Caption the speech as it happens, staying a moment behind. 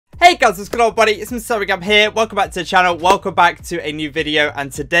Hey guys, what's going on, buddy? It's MrSammyCam here. Welcome back to the channel. Welcome back to a new video.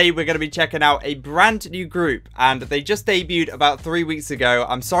 And today we're going to be checking out a brand new group. And they just debuted about 3 weeks ago.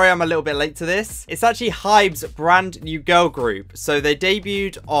 I'm sorry I'm a little bit late to this. It's actually Hybe's brand new girl group. So they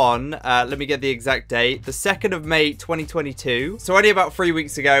debuted on, let me get the exact date, the 2nd of May 2022. So only about 3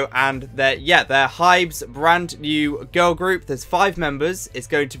 weeks ago. And they're Hybe's brand new girl group. There's 5 members. It's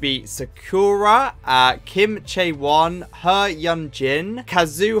going to be Sakura, Kim Chae-won, Her Yeonjin,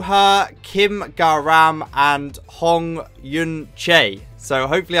 Kazuha, Kim Garam, and Hong Yun-chae. So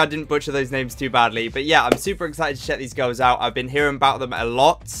hopefully I didn't butcher those names too badly. But yeah, I'm super excited to check these girls out. I've been hearing about them a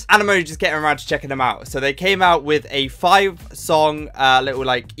lot, and I'm only just getting around to checking them out. So they came out with a 5-song little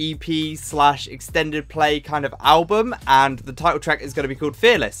like EP slash extended play kind of album, and the title track is going to be called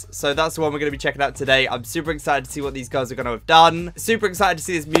Fearless. So that's the one we're going to be checking out today. I'm super excited to see what these guys are going to have done. Super excited to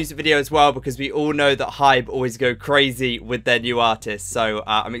see this music video as well, because we all know that Hybe always go crazy with their new artists. So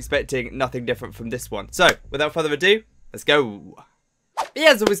I'm expecting nothing different from this one. So without further ado, let's go. But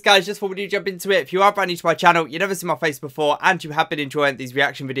yeah, as always guys, just before we do jump into it, if you are brand new to my channel, you've never seen my face before, and you have been enjoying these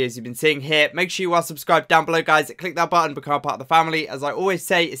reaction videos you've been seeing here, make sure you are subscribed down below guys. Click that button, become a part of the family. As I always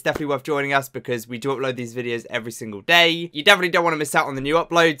say, it's definitely worth joining us because we do upload these videos every single day. You definitely don't want to miss out on the new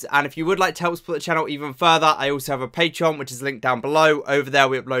uploads, and if you would like to help support the channel even further, I also have a Patreon, which is linked down below. Over there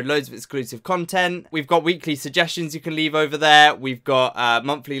we upload loads of exclusive content. We've got weekly suggestions you can leave over there. We've got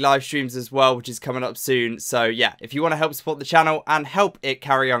monthly live streams as well, which is coming up soon. So yeah, if you want to help support the channel and help it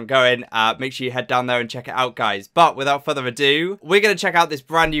carry on going, make sure you head down there and check it out guys. But without further ado, we're going to check out this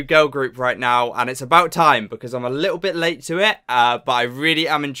brand new girl group right now, and it's about time because I'm a little bit late to it, but I really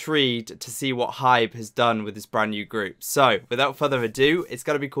am intrigued to see what Hybe has done with this brand new group. So without further ado, it's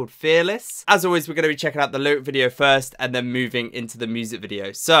going to be called Fearless. As always, we're going to be checking out the lyric video first and then moving into the music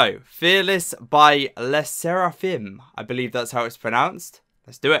video. So Fearless by Sserafim, I believe that's how it's pronounced.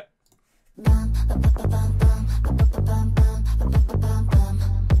 Let's do it.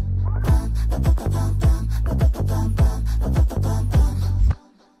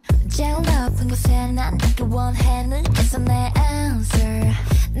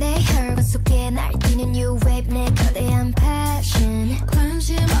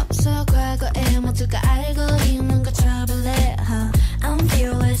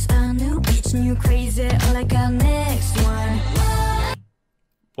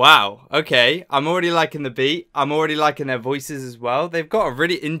 Wow, okay, I'm already liking the beat. I'm already liking their voices as well. They've got a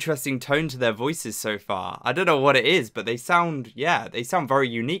really interesting tone to their voices so far. I don't know what it is, but they sound, yeah, they sound very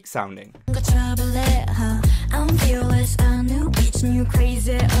unique sounding. I'm fearless, a new bitch, new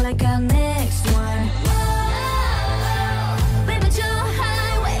crazy, like our next one.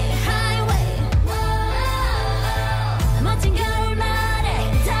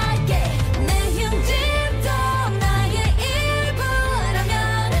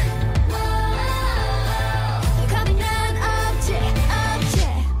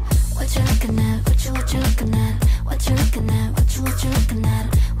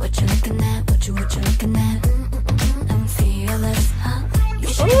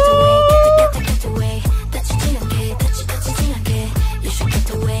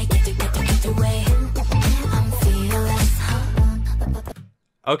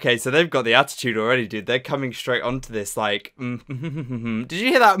 Okay, so they've got the attitude already, dude. They're coming straight onto this, like, did you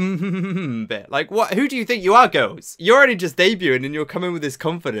hear that bit? Like, what? Who do you think you are, girls? You're already just debuting and you're coming with this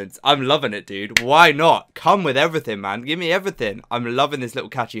confidence. I'm loving it, dude. Why not? Come with everything, man. Give me everything. I'm loving this little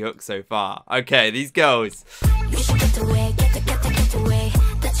catchy hook so far. Okay, these girls.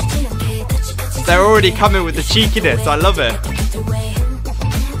 They're already coming with the cheekiness. I love it.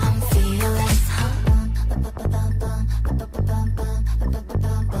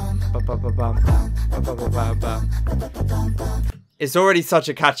 It's already such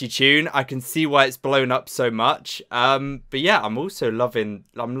a catchy tune. I can see why it's blown up so much. But yeah, I'm also loving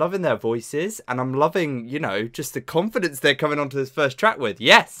their voices, and I'm loving, you know, just the confidence they're coming onto this first track with.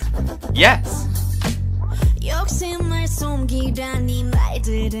 Yes. Yes.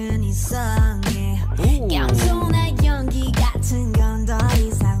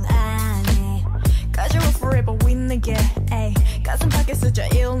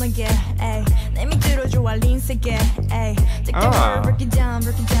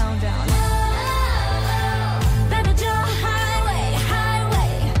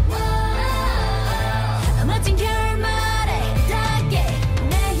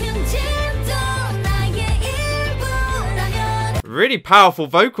 Really powerful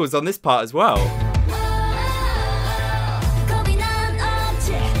vocals on this part as well.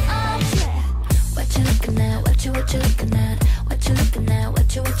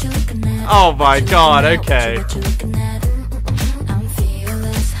 Oh my god, okay.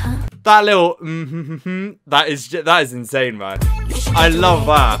 That little that is insane, man. I love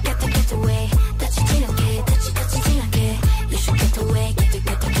that.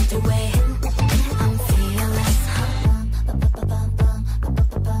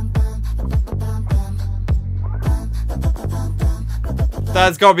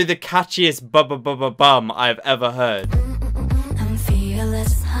 That's gotta be the catchiest bum I've ever heard.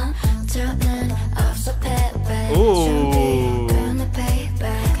 Ooh.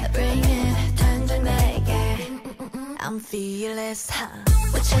 I'm fearless, huh?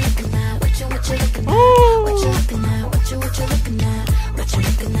 What you looking at? What you looking at? What you looking at? What you looking at? What you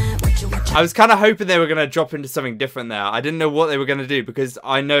looking at? What you I was kind of hoping they were going to drop into something different there. I didn't know what they were going to do because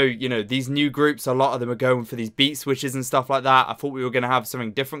I know, you know, these new groups, a lot of them are going for these beat switches and stuff like that. I thought we were going to have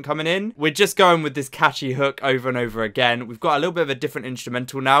something different coming in. We're just going with this catchy hook over and over again. We've got a little bit of a different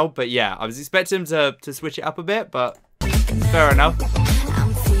instrumental now, but yeah, I was expecting them to switch it up a bit, but fair enough.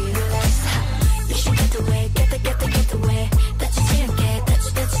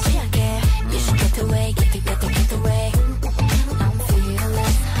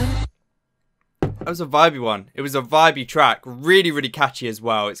 That was a vibey one. It was a vibey track. Really, really catchy as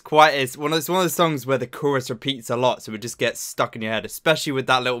well. It's one of those songs where the chorus repeats a lot, so it just gets stuck in your head, especially with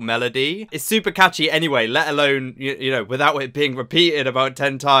that little melody. It's super catchy anyway, let alone, you know, without it being repeated about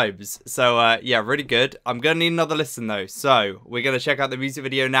 10 times. So, yeah, really good. I'm going to need another listen, though. So, we're going to check out the music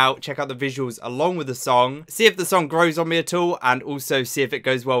video now, check out the visuals along with the song, see if the song grows on me at all, and also see if it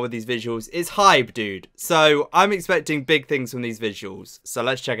goes well with these visuals. It's hype, dude. So, I'm expecting big things from these visuals. So,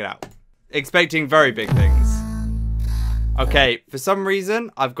 let's check it out. Expecting very big things. Okay, for some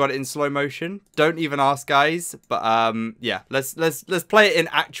reason I've got it in slow motion. Don't even ask, guys. But yeah, let's play it in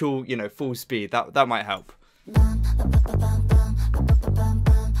actual, you know, full speed. That might help.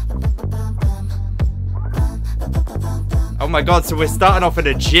 Oh my god! So we're starting off in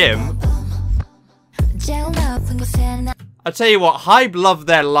a gym. I'll tell you what, Hybe love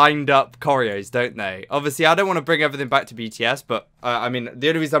their lined up choreos, don't they? Obviously, I don't want to bring everything back to BTS, but I mean, the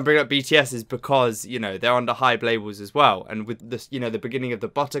only reason I'm bringing up BTS is because, you know, they're under Hybe labels as well. And with this, you know, the beginning of the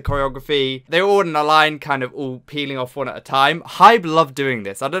Butter choreography, they were all in a line, kind of all peeling off one at a time. Hybe love doing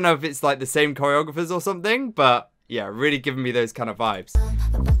this. I don't know if it's like the same choreographers or something, but yeah, really giving me those kind of vibes.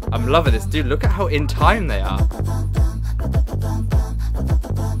 I'm loving this, dude. Look at how in time they are.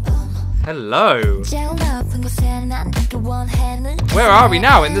 Hello. Where are we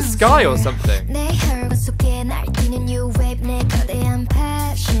now? In the sky or something?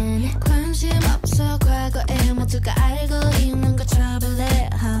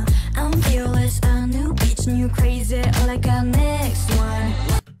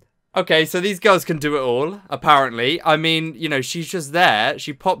 Okay, so these girls can do it all, apparently. I mean, you know, she's just there.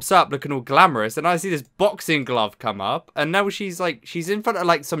 She pops up looking all glamorous, and I see this boxing glove come up, and now she's in front of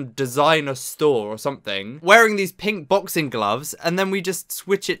like some designer store or something, wearing these pink boxing gloves, and then we just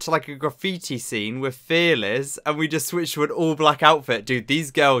switch it to like a graffiti scene with Fearless, and we just switch to an all black outfit. Dude, these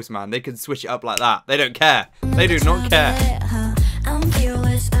girls, man, they can switch it up like that. They don't care. They do not care. I'm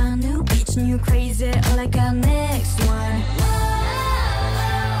fearless, a new bitch, new crazy, like a next one.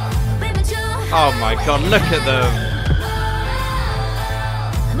 Oh my god, look at them.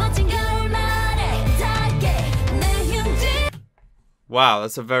 Wow,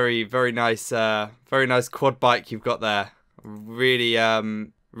 that's a very nice quad bike you've got there. Really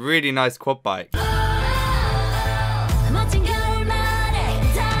really nice quad bike. Woo!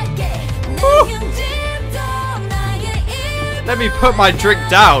 Let me put my drink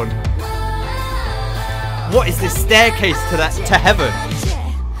down. What is this staircase to heaven?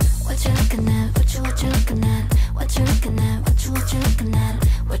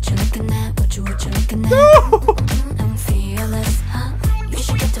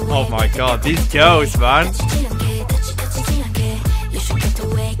 Oh my god, these girls, man.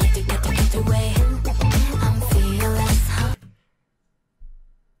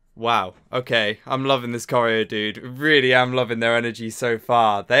 Wow, okay, I'm loving this choreo, dude. Really am loving their energy so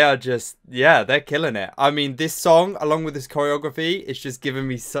far. They are just, yeah, they're killing it. I mean, this song, along with this choreography, it's just giving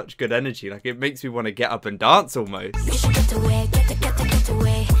me such good energy. Like, it makes me want to get up and dance almost.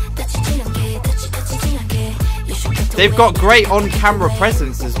 They've got great on-camera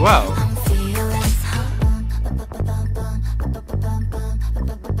presence as well.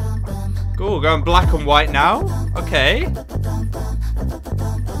 Cool, going black and white now. Okay.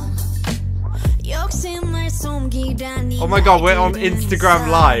 Oh my god, we're on Instagram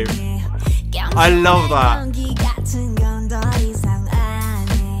Live. I love that.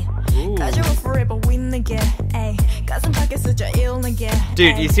 Ooh.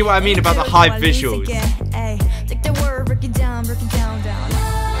 Dude, you see what I mean about the Hybe visuals?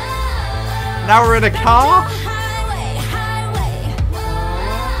 now we're in a car?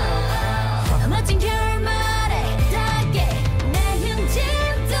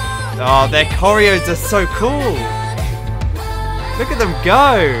 Oh, their choreos are so cool. Look at them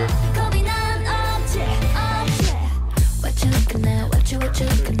go.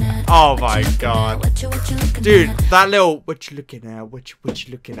 Oh my god. Dude, that little what you looking at, what you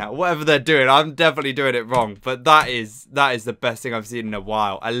looking at, whatever they're doing, I'm definitely doing it wrong, but that is the best thing I've seen in a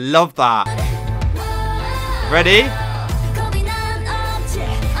while. I love that. Ready?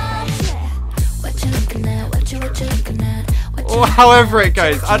 Or however it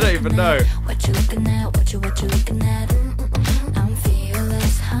goes, I don't even know.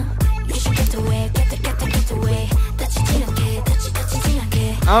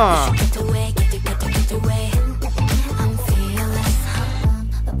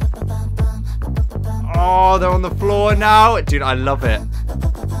 Oh, they're on the floor now. Dude, I love it.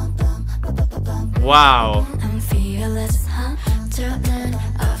 Wow.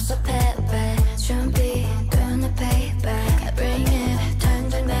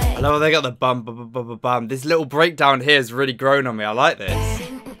 I love how they got the bum, bum, bum, bum, bum. This little breakdown here has really grown on me. I like this.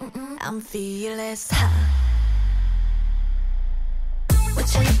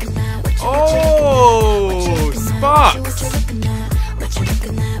 Oh, sparks!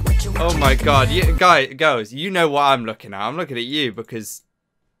 Oh my god, girls, you know what I'm looking at. I'm looking at you because,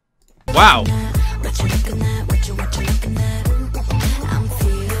 wow.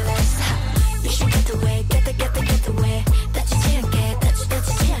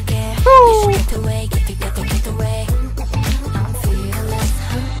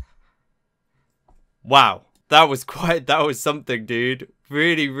 Wow, that was something, dude.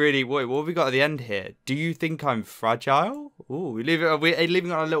 Really, really, wait, what have we got at the end here? Do you think I'm fragile? Ooh, are we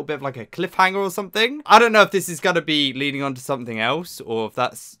leaving on a little bit of like a cliffhanger or something? I don't know if this is going to be leading on to something else, or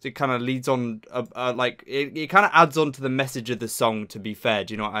if it kind of leads on, like, it kind of adds on to the message of the song, to be fair.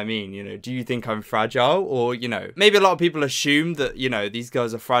 Do you know what I mean? You know, do you think I'm fragile? Or, you know, maybe a lot of people assume that, you know, these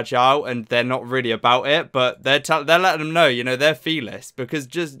girls are fragile and they're not really about it, but they're letting them know, you know, they're fearless, because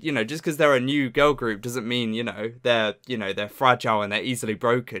just because they're a new girl group doesn't mean, you know, they're fragile and they're easily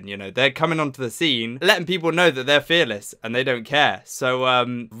broken. You know, they're coming onto the scene, letting people know that they're fearless and they don't care. So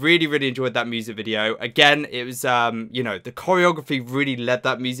really, really enjoyed that music video. Again, it was you know, the choreography really led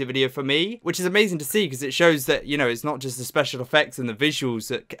that music video for me, which is amazing to see, because it shows that, you know, it's not just the special effects and the visuals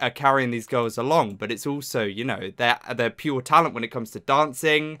that are carrying these girls along, but it's also, you know, their pure talent when it comes to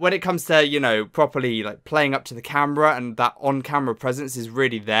dancing, when it comes to, you know, properly like playing up to the camera, and that on-camera presence is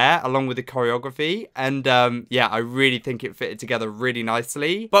really there along with the choreography. And yeah, I really think it fitted together really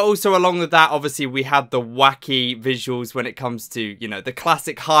nicely. But also along with that, obviously we had the wacky visuals when it comes to, you know, the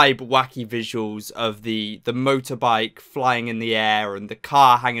classic hype wacky visuals of the motorbike flying in the air and the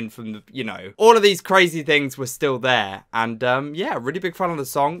car hanging from the, you know, all of these crazy things were still there. And yeah, really big fan of the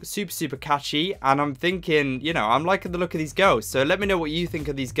song, super catchy, and I'm thinking, you know, I'm liking the look of these girls. So let me know what you think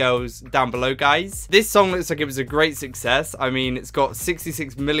of these girls down below, guys. This song looks like it was a great success. I mean, it's got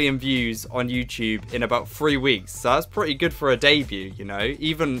 66 million views on YouTube in about 3 weeks, so that's pretty good for a debut, you know,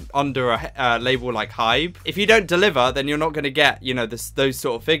 even under a label like Hybe. If you don't deliver, then you're not going to get, you know, those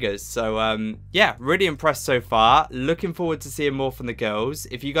sort of figures. So yeah, really impressed so far. Looking forward to seeing more from the girls.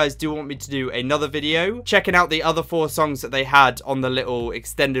 If you guys do want me to do another video checking out the other 4 songs that they had on the little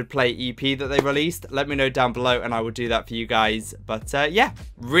extended play EP that they released, let me know down below and I will do that for you guys. But yeah,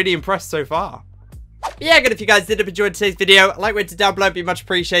 really impressed so far. But yeah, good. If you guys did enjoy today's video, like rated down below, it'd be much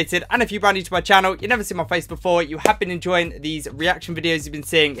appreciated. And if you're brand new to my channel, you've never seen my face before, you have been enjoying these reaction videos you've been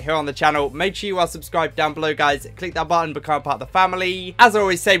seeing here on the channel, make sure you are subscribed down below, guys. Click that button, become a part of the family. As I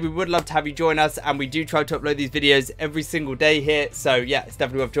always say, we would love to have you join us, and we do try to upload these videos every single day here. So yeah, it's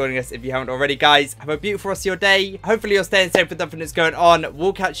definitely worth joining us if you haven't already, guys. Have a beautiful rest of your day. Hopefully you're staying safe with everything that's going on.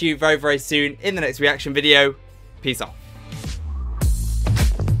 We'll catch you very, very soon in the next reaction video. Peace off.